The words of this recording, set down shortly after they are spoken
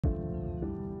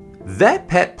That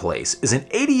Pet Place is an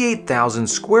 88,000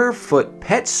 square foot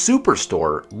pet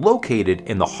superstore located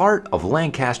in the heart of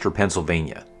Lancaster,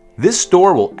 Pennsylvania. This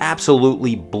store will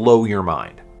absolutely blow your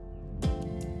mind.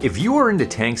 If you are into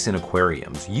tanks and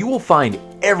aquariums, you will find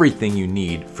everything you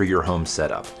need for your home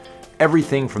setup.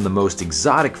 Everything from the most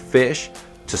exotic fish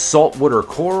to saltwater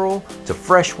coral to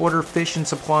freshwater fish and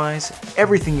supplies,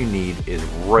 everything you need is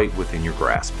right within your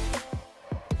grasp.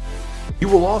 You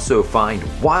will also find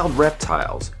wild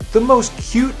reptiles, the most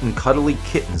cute and cuddly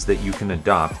kittens that you can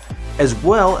adopt, as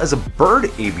well as a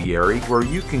bird aviary where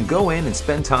you can go in and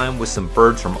spend time with some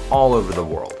birds from all over the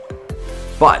world.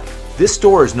 But this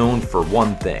store is known for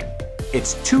one thing.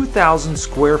 Its 2,000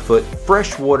 square foot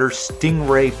freshwater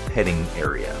stingray petting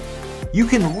area. You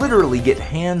can literally get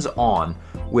hands-on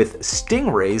with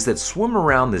stingrays that swim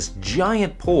around this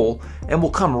giant pool and will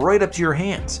come right up to your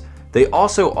hands. They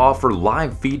also offer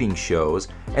live feeding shows,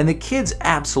 and the kids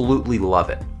absolutely love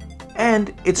it.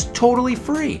 And it's totally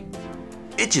free.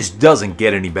 It just doesn't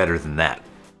get any better than that.